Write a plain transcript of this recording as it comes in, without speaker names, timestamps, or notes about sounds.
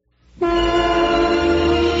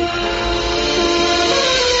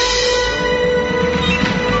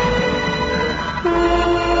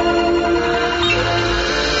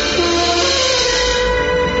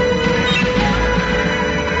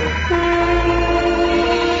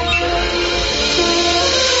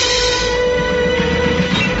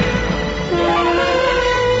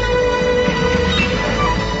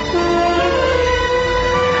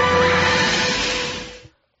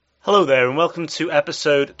Hello there and welcome to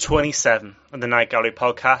episode 27 of the Night Gallery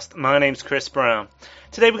podcast. My name's Chris Brown.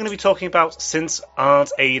 Today we're going to be talking about Since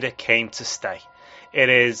Aunt Ada Came to Stay. It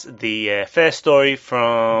is the first story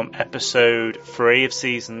from episode 3 of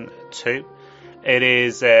season 2. It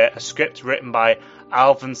is a script written by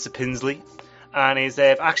Alvin Sapinsley and is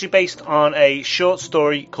actually based on a short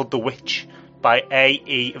story called The Witch by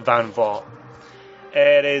A.E. Van Voort.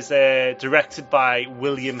 It is directed by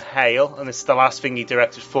William Hale, and it's the last thing he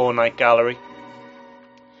directed for Night Gallery.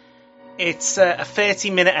 It's a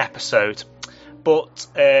 30-minute episode, but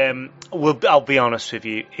I'll be honest with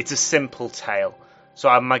you, it's a simple tale.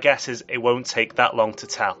 So my guess is it won't take that long to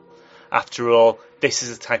tell. After all, this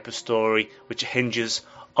is a type of story which hinges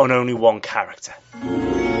on only one character.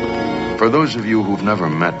 For those of you who've never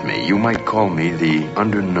met me, you might call me the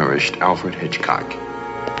undernourished Alfred Hitchcock.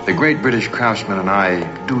 The great British craftsman and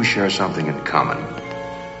I do share something in common.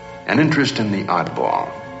 An interest in the oddball.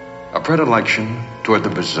 A predilection toward the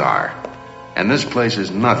bizarre. And this place is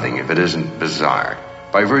nothing if it isn't bizarre,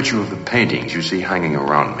 by virtue of the paintings you see hanging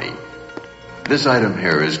around me. This item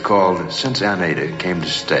here is called Since Aunt Ada Came to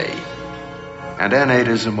Stay. And Aunt Ada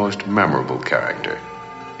is a most memorable character.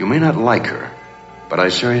 You may not like her, but I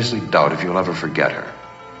seriously doubt if you'll ever forget her.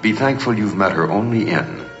 Be thankful you've met her only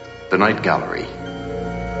in the Night Gallery.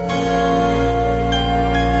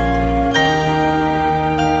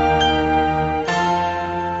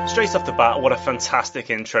 Straight off the bat, what a fantastic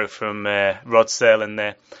intro from Rod Serling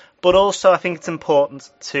there. But also, I think it's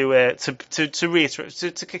important to reiterate,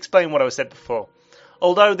 to explain what I said before.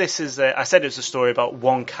 Although this is, I said it was a story about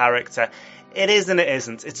one character, it is and it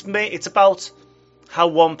isn't. It's about how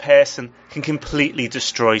one person can completely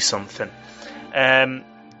destroy something.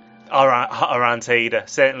 Our Aunt Ada,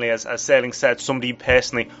 certainly, as Serling said, somebody you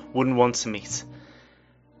personally wouldn't want to meet.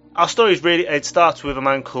 Our story it starts with a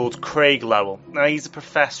man called Craig Lowell. Now, he's a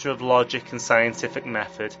professor of logic and scientific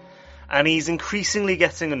method, and he's increasingly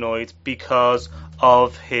getting annoyed because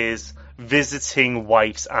of his visiting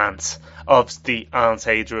wife's aunt, of the Aunt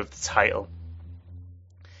Ada of the title.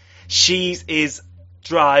 She is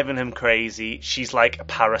driving him crazy. She's like a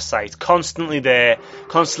parasite, constantly there,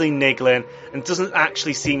 constantly niggling, and doesn't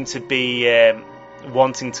actually seem to be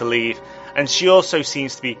wanting to leave. And she also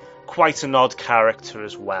seems to be quite an odd character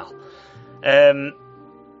as well.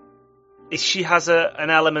 She has an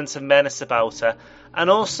element of menace about her, and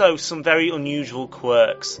also some very unusual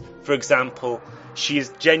quirks. For example, she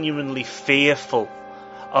is genuinely fearful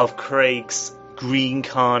of Craig's green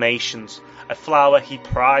carnations, a flower he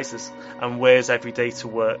prizes and wears every day to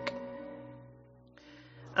work.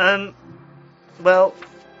 And, well,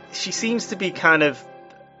 she seems to be kind of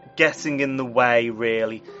getting in the way,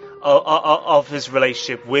 really, of his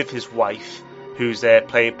relationship with his wife, who's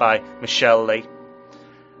played by Michelle Lee.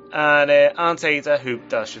 And Aunt Ada, who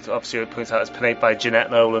I should obviously point out is played by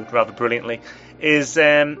Jeanette Nolan rather brilliantly, is,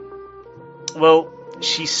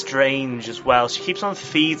 she's strange as well. She keeps on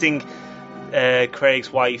feeding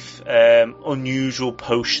Craig's wife unusual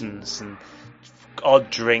potions and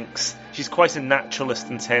odd drinks. She's quite a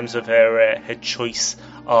naturalist in terms of her choice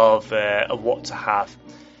of what to have.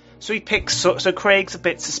 So so Craig's a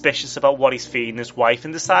bit suspicious about what he's feeding his wife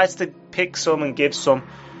and decides to pick some and give some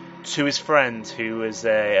to his friend, who is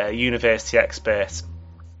a university expert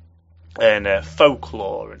in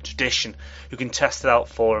folklore and tradition, who can test it out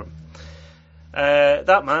for him.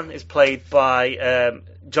 That man is played by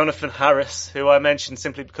Jonathan Harris, who I mentioned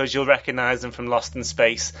simply because you'll recognise him from Lost in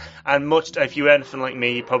Space. And if you're anything like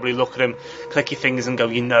me, you probably look at him, click your fingers and go,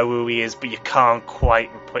 you know who he is, but you can't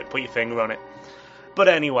quite put your finger on it. But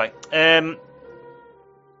anyway,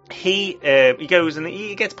 he goes and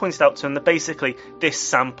he gets pointed out to him that basically this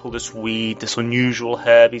sample, this weed, this unusual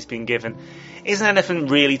herb he's been given, isn't anything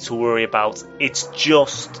really to worry about. It's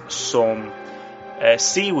just some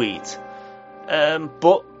seaweed.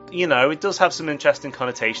 But, you know, it does have some interesting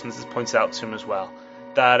connotations, as pointed out to him as well.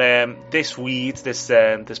 That this weed, this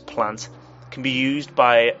plant, can be used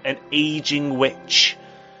by an aging witch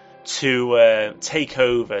to take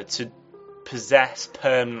over, to possess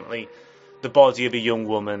permanently the body of a young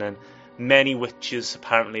woman, and many witches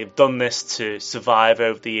apparently have done this to survive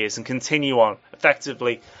over the years and continue on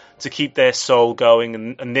effectively to keep their soul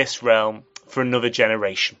going in this realm for another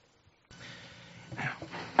generation.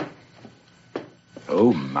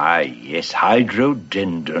 Oh my, yes,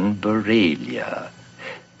 Hydrodendron Borrelia.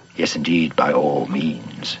 Yes, indeed, by all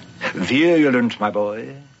means. Virulent, my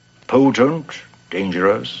boy. Potent,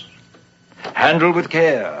 dangerous. Handle with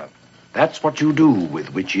care. That's what you do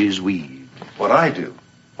with witches' weed. What I do?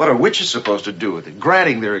 What are witches supposed to do with it?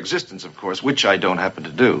 Granting their existence, of course, which I don't happen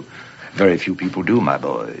to do. Very few people do, my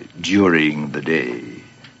boy, during the day.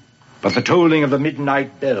 But the tolling of the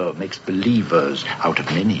midnight bell makes believers out of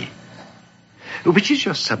many. Which is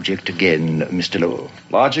your subject again, Mr. Lowell?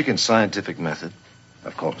 Logic and scientific method.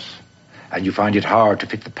 Of course. And you find it hard to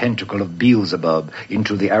fit the pentacle of Beelzebub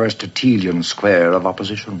into the Aristotelian square of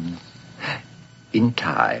opposition. In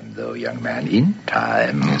time, though, young man, in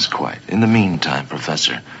time. Yes, quite. In the meantime,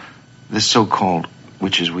 Professor, this so-called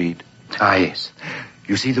witch's weed. Ah, yes.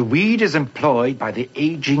 You see, the weed is employed by the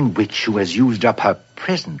aging witch who has used up her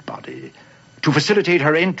present body to facilitate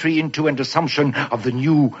her entry into and assumption of the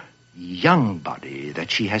new young body that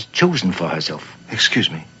she has chosen for herself. Excuse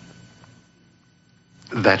me.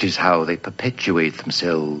 That is how they perpetuate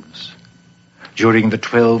themselves. During the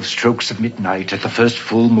 12 strokes of midnight at the first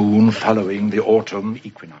full moon following the autumn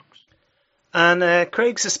equinox. And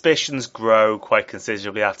Craig's suspicions grow quite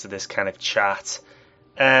considerably after this kind of chat.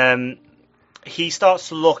 He starts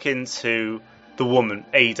to look into the woman,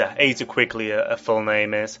 Ada Quigley, her full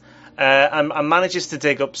name is, and manages to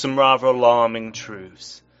dig up some rather alarming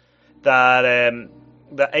truths. That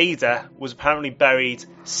Ada was apparently buried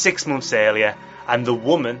 6 months earlier, and the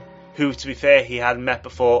woman, who, to be fair, he hadn't met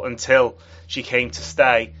before until she came to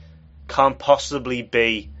stay, can't possibly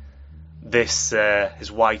be this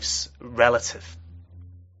his wife's relative.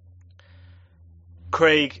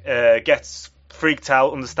 Craig gets freaked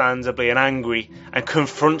out, understandably, and angry, and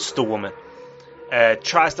confronts the woman.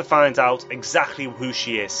 Tries to find out exactly who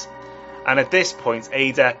she is. And at this point,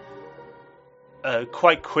 Ada,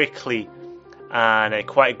 quite quickly and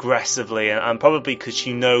quite aggressively, and probably because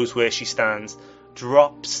she knows where she stands,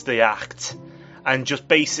 drops the act and just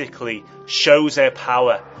basically shows her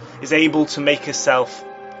power, is able to make herself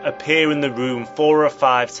appear in the room 4 or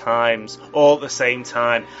 5 times all at the same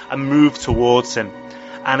time and move towards him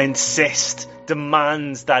and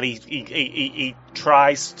demands that he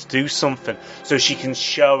tries to do something so she can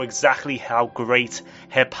show exactly how great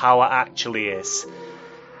her power actually is.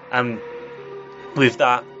 And with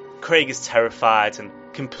that, Craig is terrified and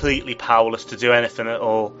completely powerless to do anything at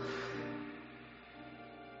all.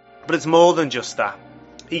 But it's more than just that.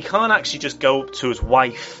 He can't actually just go up to his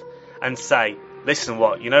wife and say, listen,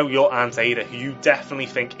 your Aunt Ada, who you definitely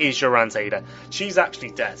think is your Aunt Ada, she's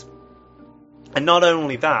actually dead. And not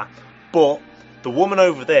only that, but the woman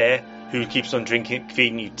over there, who keeps on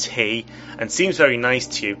feeding you tea, and seems very nice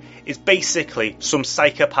to you, is basically some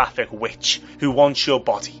psychopathic witch who wants your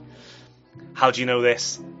body. How do you know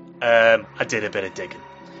this? I did a bit of digging.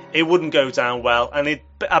 It wouldn't go down well, and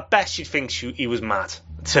I bet she thinks he was mad,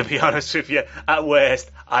 to be honest with you. At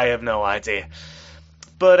worst, I have no idea.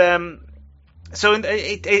 But, so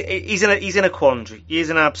he's in a quandary. He is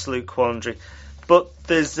in an absolute quandary. But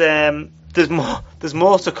there's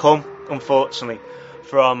more to come, unfortunately,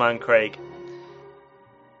 for our man Craig.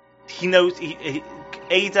 He knows.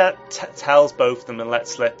 Ada tells both of them and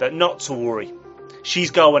lets slip that not to worry.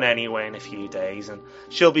 She's going anyway in a few days, and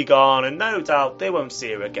she'll be gone, and no doubt they won't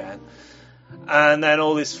see her again. And then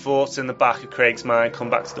all his thoughts in the back of Craig's mind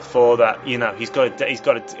come back to the fore that he's got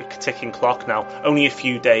a ticking clock now, only a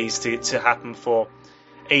few days to happen before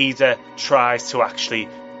Ada tries to actually.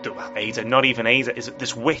 Ada, not even Ada, is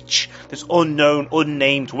this witch, this unknown,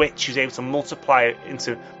 unnamed witch who's able to multiply it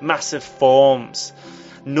into massive forms,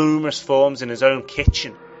 numerous forms in his own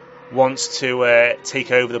kitchen, wants to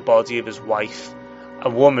take over the body of his wife, a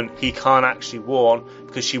woman he can't actually warn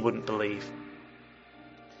because she wouldn't believe.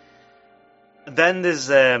 Then there's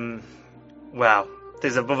another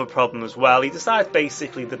problem as well. He decides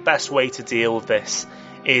basically the best way to deal with this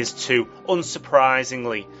is to,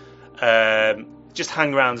 unsurprisingly, just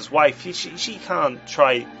hang around his wife. She can't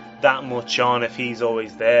try that much on if he's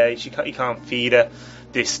always there. He can't feed her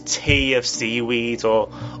this tea of seaweed or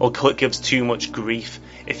gives too much grief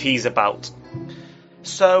if he's about.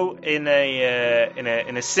 So in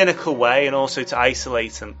a cynical way, and also to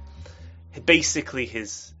isolate him, basically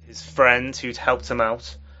his friend who'd helped him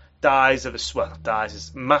out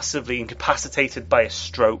is massively incapacitated by a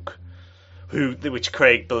stroke, which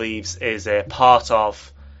Craig believes is a part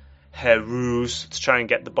of her ruse to try and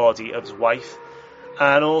get the body of his wife,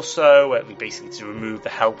 and also basically to remove the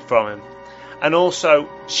help from him. And also,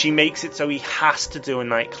 she makes it so he has to do a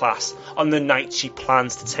night class on the night she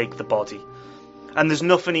plans to take the body. And there's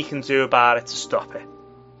nothing he can do about it to stop it.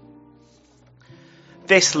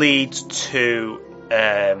 This leads to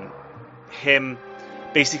him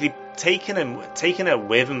basically taking her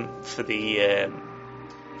with him for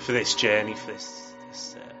this journey, for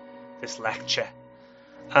this lecture.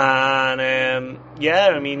 And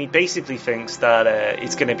he basically thinks that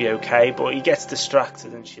it's going to be okay, but he gets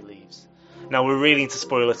distracted and she leaves. Now we're really into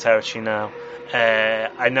spoiler territory now.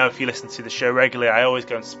 I know if you listen to the show regularly, I always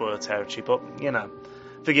go into spoiler territory, but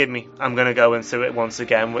forgive me, I'm going to go into it once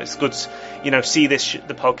again. It's good to, see the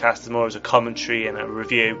podcast as more as a commentary and a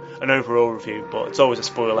review, an overall review, but it's always a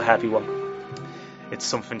spoiler-heavy one. It's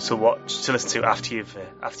something to listen to after you've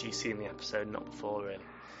seen the episode, not before, really.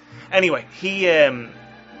 Anyway,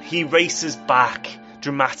 he races back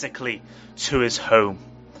dramatically to his home,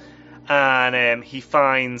 and he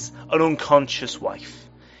finds an unconscious wife.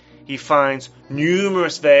 He finds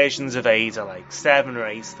numerous versions of Ada, like 7 or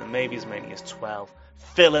 8 of them, maybe as many as 12,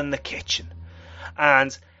 filling the kitchen,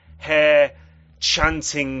 and her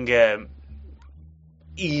chanting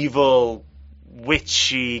evil,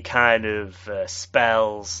 witchy kind of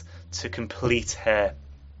spells to complete her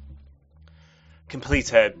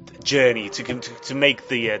journey, to make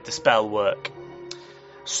the spell work.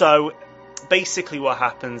 So basically what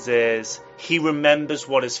happens is he remembers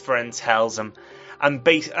what his friend tells him, and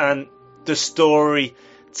the story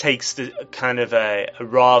takes the kind of a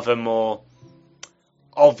rather more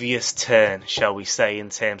obvious turn, shall we say, in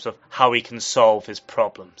terms of how he can solve his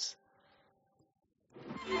problems.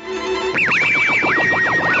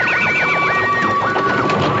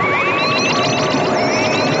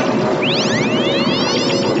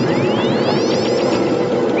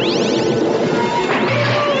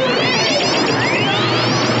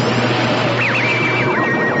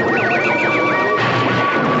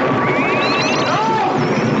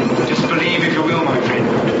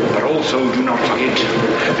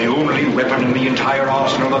 The only weapon in the entire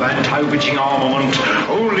arsenal of anti-witching armament,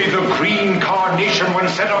 only the green carnation when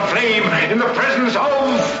set aflame in the presence of...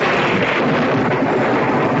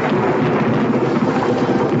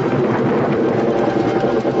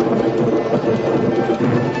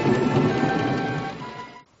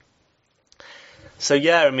 So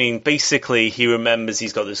yeah, basically he remembers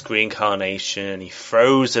he's got this green carnation, and he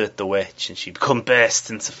throws it at the witch, and she bursts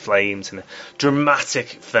into flames in a dramatic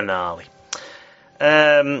finale.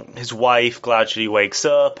 His wife gradually wakes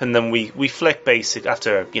up, and then we flick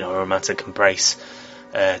after a romantic embrace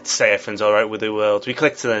to say everything's all right with the world. We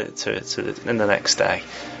click to the next day,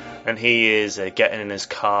 and he is getting in his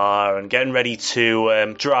car and getting ready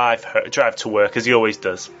to drive to work, as he always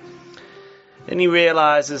does. And he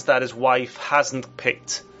realises that his wife hasn't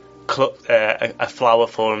picked a flower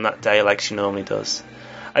for him that day like she normally does,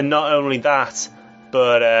 and not only that,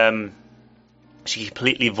 but she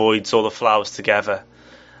completely voids all the flowers together.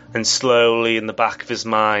 And slowly, in the back of his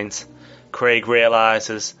mind, Craig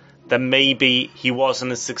realises that maybe he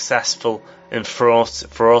wasn't as successful in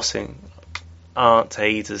thwarting Aunt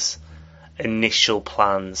Ada's initial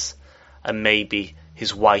plans, and maybe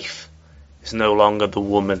his wife is no longer the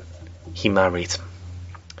woman he married.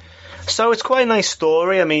 So it's quite a nice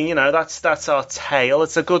story. That's our tale.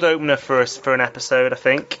 It's a good opener for an episode, I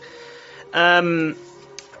think.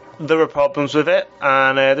 There are problems with it,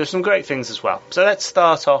 and there's some great things as well. So let's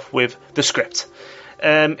start off with the script.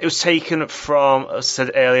 It was taken from, as I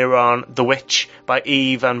said earlier on, The Witch by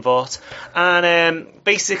E. Van Voort, and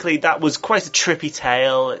basically that was quite a trippy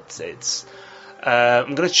tale.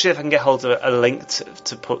 I'm going to see if I can get hold of a link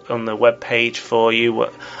to put on the webpage for you,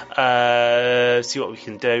 see what we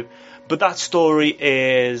can do. But that story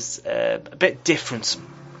is a bit different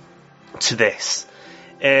to this.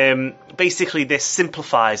 Basically this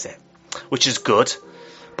simplifies it, which is good,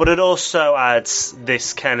 but it also adds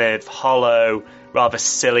this kind of hollow, rather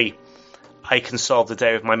silly, I can solve the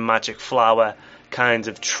day with my magic flower kind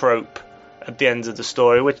of trope at the end of the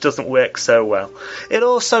story, which doesn't work so well. It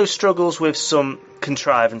also struggles with some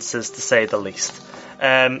contrivances, to say the least.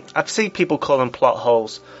 I've seen people call them plot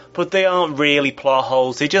holes, but they aren't really plot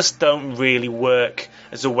holes. They just don't really work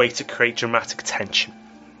as a way to create dramatic tension,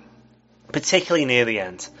 particularly near the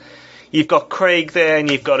end. You've got Craig there,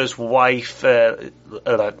 and you've got his wife,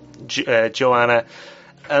 Joanna,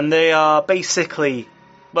 and they are basically,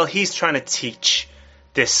 he's trying to teach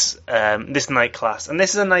this night class, and this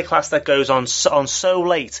is a night class that goes on so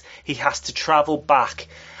late he has to travel back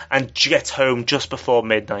and get home just before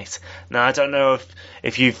midnight. Now, I don't know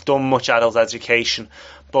if you've done much adult education,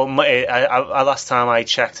 but last time I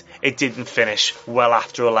checked, it didn't finish well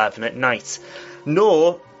after 11 at night.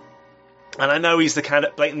 And I know he's the kind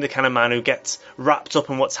of man who gets wrapped up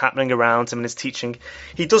in what's happening around him in his teaching.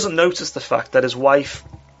 He doesn't notice the fact that his wife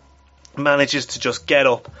manages to just get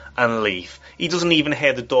up and leave. He doesn't even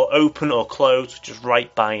hear the door open or close, which is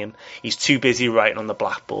right by him. He's too busy writing on the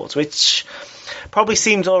blackboard, which probably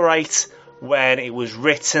seemed all right when it was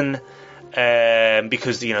written,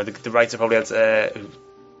 because the writer probably had.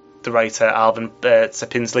 The writer, Alvin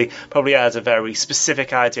Sapinsley, probably has a very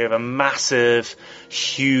specific idea of a massive,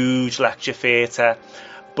 huge lecture theatre.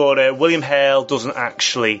 But William Hale doesn't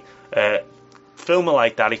actually film it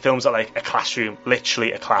like that. He films it like a classroom,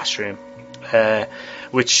 literally a classroom,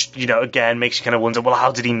 which, you know, again makes you kind of wonder, well,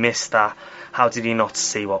 how did he miss that? How did he not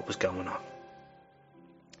see what was going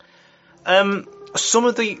on? Some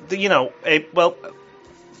of the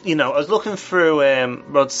you know, I was looking through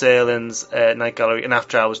Rod Serling's Night Gallery and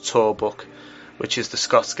After Hours tour book, which is the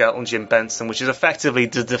Scott Skelton, Jim Benson, which is effectively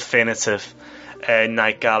the definitive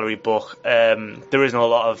Night Gallery book. There isn't a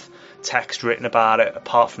lot of text written about it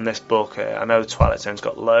apart from this book. I know Twilight Zone's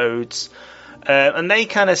got loads. And they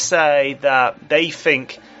kind of say that they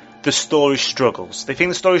think the story struggles. They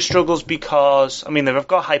think the story struggles because, I mean, they've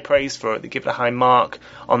got high praise for it. They give it a high mark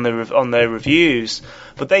on their reviews.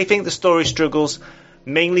 But they think the story struggles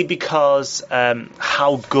mainly because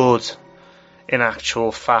how good, in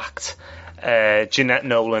actual fact, Jeanette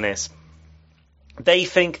Nolan is. They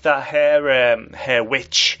think that her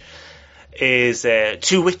witch is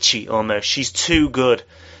too witchy almost. She's too good.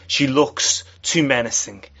 She looks too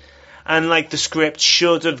menacing. And like the script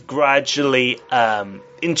should have gradually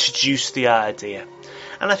introduced the idea.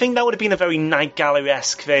 And I think that would have been a very Night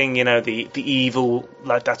Gallery-esque thing, you know, the evil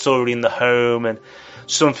like that's already in the home and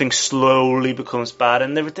something slowly becomes bad.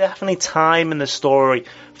 And there was definitely time in the story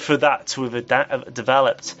for that to have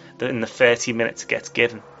developed in the 30 minutes it gets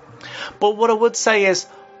given. But what I would say is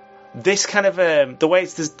this kind of the way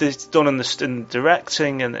it's done in the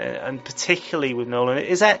directing and particularly with Nolan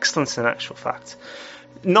is excellent in actual fact.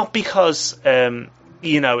 Not because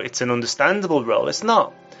it's an understandable role. It's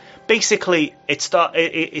not. Basically, it's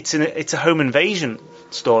a home invasion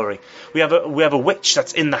story. We have a witch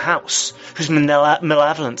that's in the house who's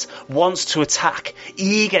malevolent, wants to attack,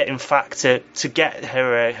 eager in fact to get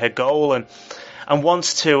her goal and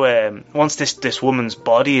wants this woman's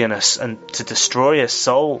body and to destroy her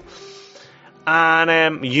soul.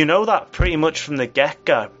 And you know that pretty much from the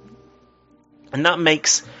get-go. And that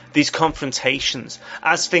makes these confrontations,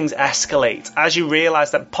 as things escalate, as you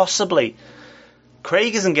realise that possibly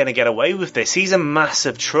Craig isn't going to get away with this. He's in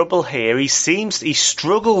massive trouble here. He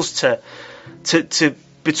struggles to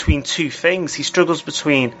between two things. He struggles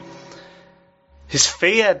between his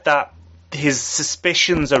fear that his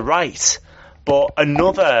suspicions are right, but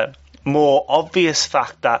another more obvious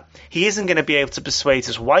fact that he isn't going to be able to persuade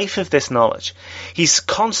his wife of this knowledge. He's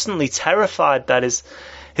constantly terrified that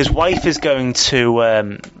his wife is going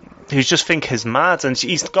to who just think he's mad, and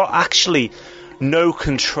he's got actually no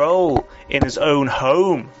control in his own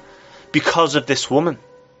home because of this woman.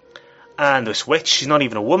 And this witch, she's not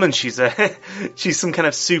even a woman, she's some kind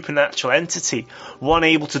of supernatural entity, one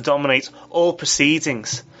able to dominate all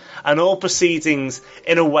proceedings, and all proceedings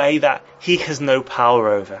in a way that he has no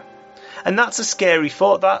power over. And that's a scary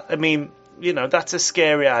thought. That's a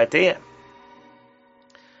scary idea.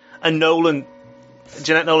 And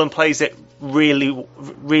Jeanette Nolan plays it really,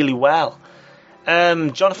 really well.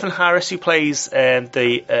 Jonathan Harris, who plays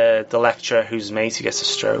the lecturer whose mate who gets a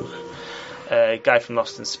stroke, guy from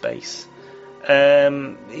Lost in Space,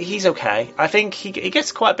 he's okay. I think he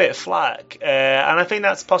gets quite a bit of flack, and I think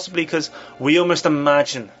that's possibly because we almost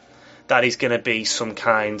imagine that he's going to be some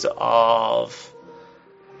kind of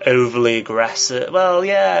overly aggressive,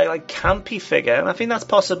 like campy figure, and I think that's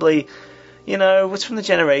possibly, it's from the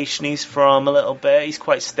generation he's from a little bit. He's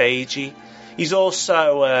quite stagey. He's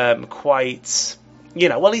also quite,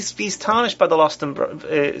 he's tarnished by the Lost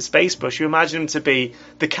in Space brush. You imagine him to be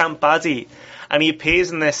the camp baddie, and he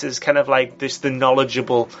appears in this as kind of like the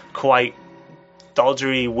knowledgeable, quite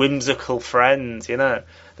doddery, whimsical friend, the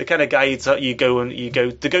kind of guy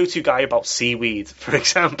the go-to guy about seaweed, for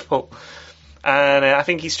example. And I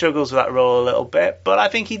think he struggles with that role a little bit, but I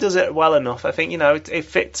think he does it well enough. I think, it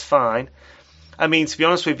fits fine. I mean, to be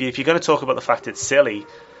honest with you, if you're going to talk about the fact it's silly,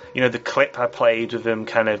 the clip I played with him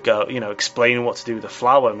kind of explaining what to do with the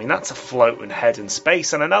flower, I mean, that's a floating head in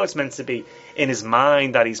space. And I know it's meant to be in his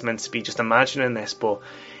mind that he's meant to be just imagining this, but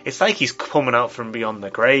it's like he's coming out from beyond the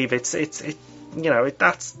grave. That's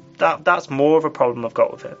more of a problem I've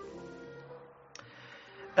got with it.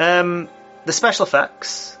 The special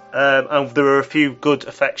effects, and there were a few good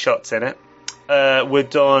effect shots in it, were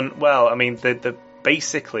done well. I mean, they're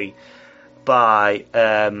basically by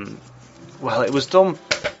it was done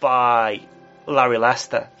by Larry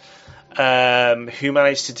Lester, who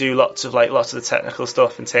managed to do lots of the technical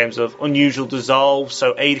stuff in terms of unusual dissolve,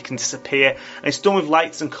 so Ada can disappear, and it's done with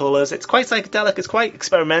lights and colours. It's quite psychedelic, it's quite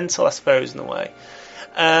experimental, I suppose, in a way.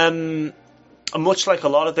 And much like a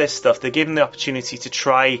lot of this stuff, they're given the opportunity to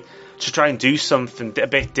try and do something a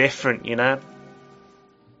bit different,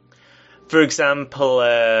 For example,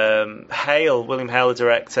 William Hale, the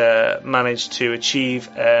director, managed to achieve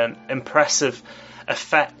an impressive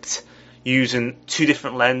effect using two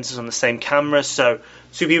different lenses on the same camera, so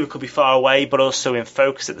two people could be far away but also in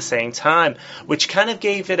focus at the same time, which kind of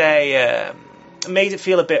gave it made it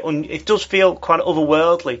feel a bit it does feel quite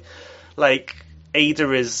otherworldly, like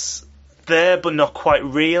Ada is there but not quite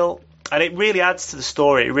real, and it really adds to the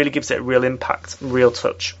story. It really gives it a real impact, real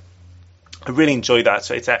touch. I really enjoyed that,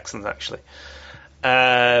 so it's excellent actually.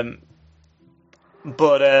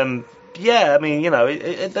 Yeah, I mean,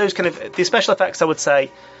 those kind of the special effects, I would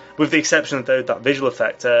say, with the exception of that visual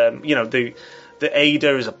effect, the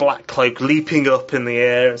Ada is a black cloak leaping up in the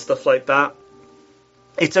air and stuff like that.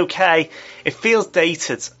 It's okay. It feels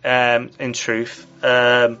dated, in truth.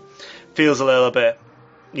 Feels a little bit,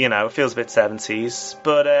 it feels a bit 70s,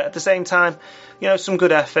 but at the same time, some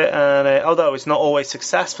good effort. And although it's not always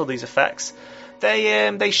successful, these effects,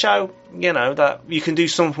 they show, that you can do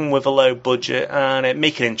something with a low budget and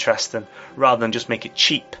make it interesting rather than just make it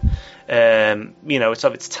cheap. It's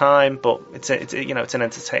of its time, but it's an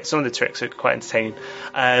entertain. Some of the tricks are quite entertaining.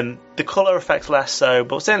 The colour effects less so,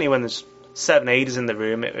 but certainly when there's 7 Adas in the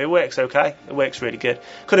room, it works okay. It works really good.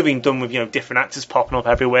 Could have been done with different actors popping up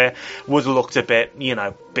everywhere. Would have looked a bit,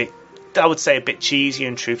 I would say a bit cheesy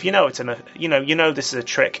in truth. It's this is a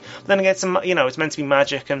trick. But then again, it's meant to be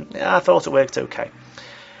magic, and I thought it worked okay.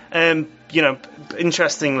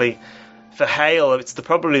 Interestingly, for Hale, it's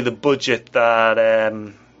probably the budget that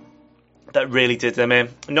really did them in.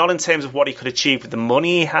 Not in terms of what he could achieve with the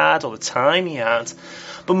money he had or the time he had,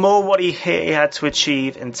 but more what he had to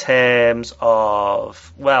achieve in terms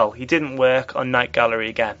of, he didn't work on Night Gallery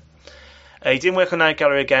again. He didn't work on Night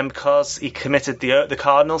Gallery again because he committed the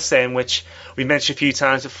cardinal sin, which we mentioned a few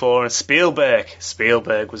times before, and Spielberg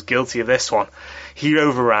was guilty of this one. He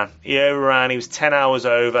overran. He was 10 hours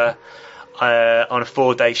over on a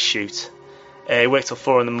 4-day shoot. He worked till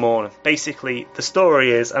 4 a.m. Basically, the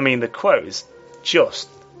story is, the quote is just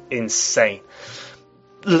insane.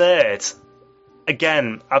 Laird,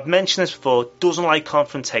 again, I've mentioned this before, doesn't like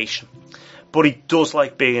confrontation, but he does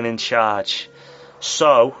like being in charge.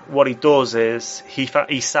 So what he does is he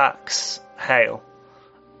sacks Hale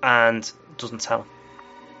and doesn't tell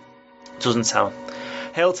him.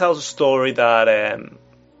 Hale tells a story that,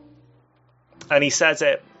 and he says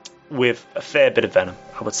it with a fair bit of venom.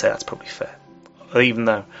 I would say that's probably fair. Even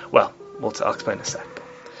though, I'll explain in a sec.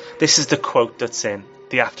 This is the quote that's in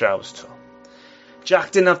the After Hours tour.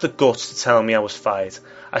 Jack didn't have the guts to tell me I was fired.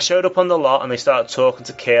 I showed up on the lot and they started talking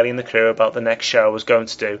to Curly and the crew about the next show I was going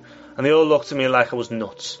to do, and they all looked at me like I was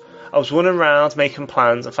nuts. I was running around making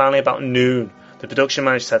plans, and finally about noon, the production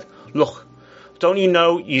manager said, "Look, don't you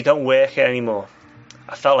know you don't work here anymore?"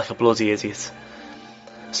 I felt like a bloody idiot.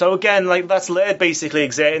 So again, that's Laird basically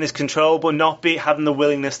exerting his control, but not having the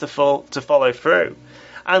willingness to follow through.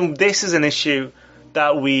 And this is an issue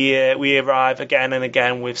that we arrive again and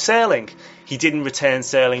again with Serling. He didn't return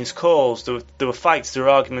Serling's calls. There were fights, there were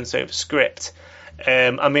arguments over script.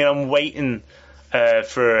 I'm waiting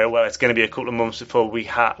for it's going to be a couple of months before we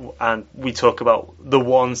talk about the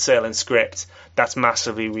one Serling script that's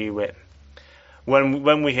massively rewritten.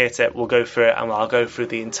 When we hit it, we'll go through it, and I'll go through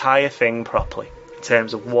the entire thing properly in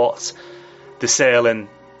terms of what the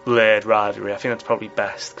Serling-Laird rivalry. I think that's probably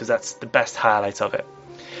best, because that's the best highlight of it.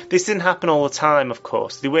 This didn't happen all the time, of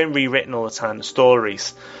course. They weren't rewritten all the time, the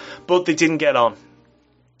stories, but they didn't get on.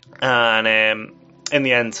 And in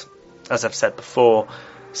the end, as I've said before,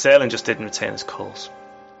 Serling just didn't return his calls.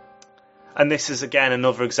 And this is again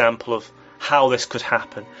another example of how this could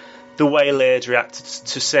happen. The way Laird reacted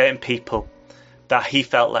to certain people that he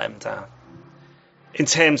felt let him down. In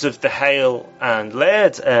terms of the Hale and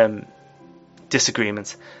Laird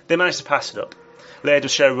disagreement, they managed to pass it up. Laird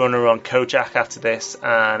was showrunner on Kojak after this,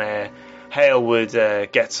 and Hale would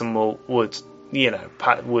get some more, would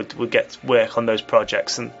get work on those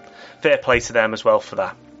projects, and fair play to them as well for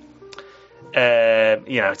that.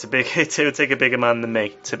 It would take a bigger man than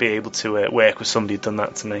me to be able to work with somebody who'd done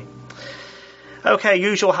that to me. Okay,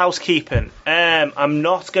 usual housekeeping. I'm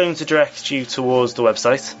not going to direct you towards the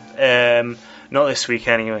website. Not this week,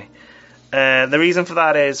 anyway. The reason for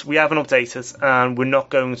that is we haven't updated, and we're not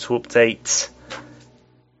going to update.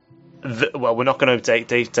 We're not going to update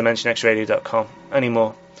DimensionXradio.com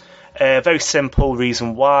anymore. Very simple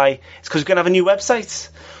reason why. It's because we're going to have a new website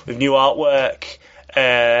with new artwork.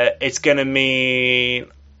 It's going to mean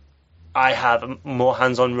I have a more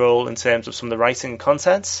hands-on role in terms of some of the writing and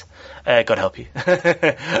contents. God help you.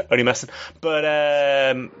 Only messing. But,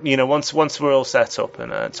 once we're all set up,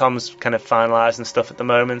 and Tom's kind of finalising stuff at the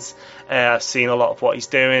moment, I've seen a lot of what he's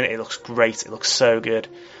doing. It looks great. It looks so good.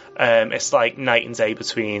 It's like night and day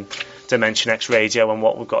between Dimension X Radio and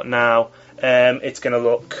what we've got now. It's going to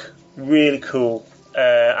look really cool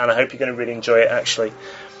and I hope you're going to really enjoy it, actually.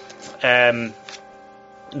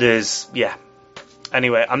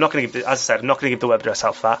 Anyway, I'm not going to give, as I said, I'm not going to give the web address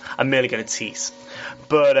out for that. I'm merely going to tease.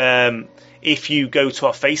 But if you go to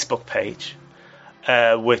our Facebook page,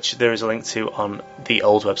 which there is a link to on the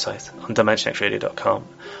old website, on DimensionXRadio.com,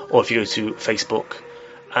 or if you go to Facebook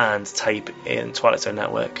and type in Twilight Zone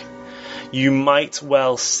Network, you might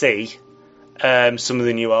well see some of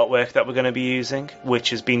the new artwork that we're going to be using,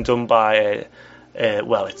 which has been done by,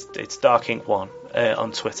 it's Dark Ink One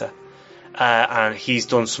on Twitter. And he's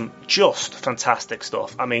done some just fantastic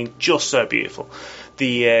stuff. I mean, just so beautiful.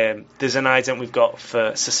 There's an ident we've got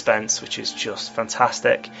for Suspense, which is just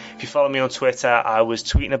fantastic. If you follow me on Twitter, I was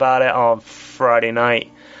tweeting about it on Friday night.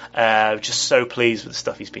 Just so pleased with the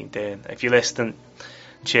stuff he's been doing. If you're listening,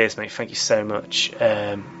 cheers, mate. Thank you so much.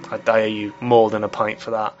 I owe you more than a pint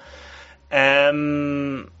for that.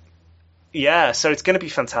 So it's going to be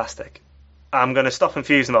fantastic. I'm going to stop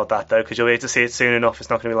confusing about that, though, because you'll be able to see it soon enough. It's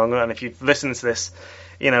not going to be longer. And if you've listened to this,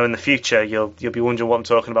 in the future, you'll be wondering what I'm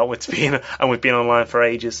talking about. And we've been online for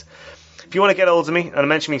ages. If you want to get hold of me and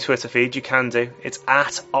mention me Twitter feed, you can do. It's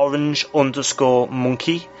at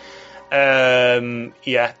orange_monkey.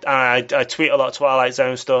 I tweet a lot of Twilight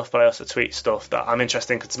Zone stuff, but I also tweet stuff that I'm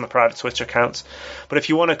interested in because it's my private Twitter account. But if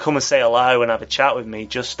you want to come and say hello and have a chat with me,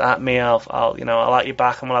 just at me. I'll at you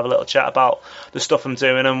back, and we'll have a little chat about the stuff I'm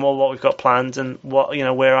doing and what we've got planned and what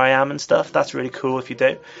where I am and stuff. That's really cool if you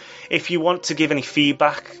do. If you want to give any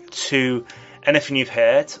feedback to anything you've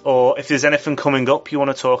heard, or if there's anything coming up you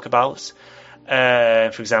want to talk about,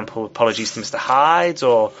 for example, Apologies to Mr. Hyde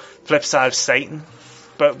or Flip Side of Satan.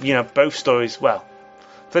 But, both stories, well,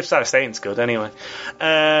 Flip Side of Satan's good anyway.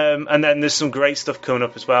 And then there's some great stuff coming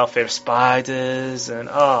up as well. Fear of Spiders and,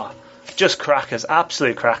 just crackers,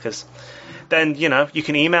 absolute crackers. Then, you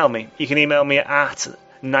can email me. You can email me at it's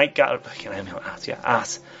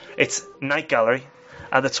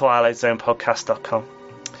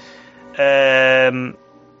nightgallery@thetwilightzonepodcast.com.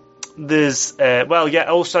 There's,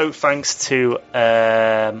 also thanks to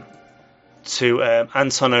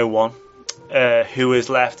Anton01. Who has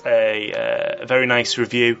left a very nice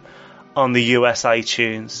review on the US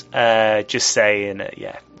iTunes, just saying,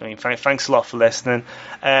 thanks a lot for listening.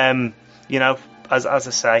 As I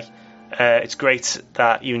say, it's great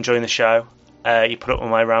that you're enjoying the show. You put up with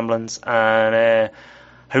my ramblings, and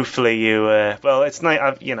hopefully you. It's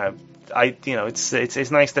nice.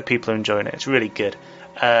 It's nice that people are enjoying it. It's really good.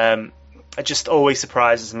 It just always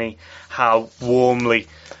surprises me how warmly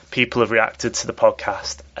people have reacted to the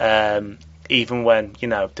podcast. Even when,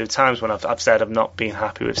 there are times when I've said I've not been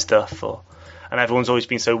happy with stuff, and everyone's always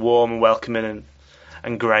been so warm and welcoming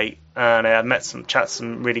and great. And I've met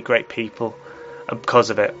some really great people because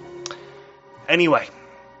of it. Anyway,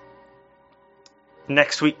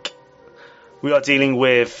 next week we are dealing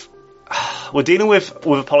with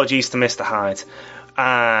Apologies to Mr. Hyde.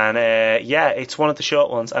 And it's one of the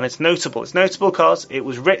short ones, and it's notable. It's notable because it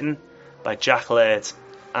was written by Jack Laird,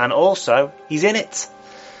 and also he's in it.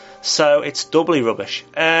 So it's doubly rubbish.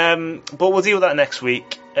 But we'll deal with that next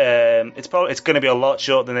week. It's going to be a lot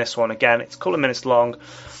shorter than this one. Again, it's a couple of minutes long,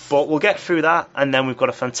 but we'll get through that. And then we've got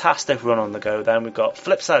a fantastic run on the go. Then we've got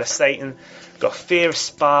Flip Side of Satan. We've got Fear of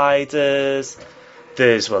Spiders.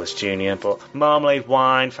 There's Junior, but Marmalade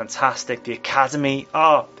Wine, fantastic. The Academy.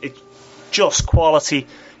 It's just quality.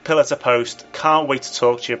 Pillar to Post. Can't wait to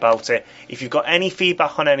talk to you about it. If you've got any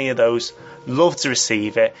feedback on any of those, love to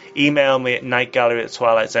receive it. Email me at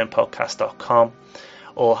nightgallery@twilightzonepodcast.com,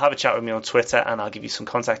 or have a chat with me on Twitter and I'll give you some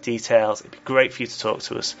contact details. It'd be great for you to talk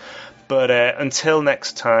to us. But until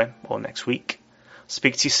next time, or next week,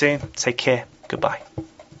 speak to you soon. Take care. Goodbye.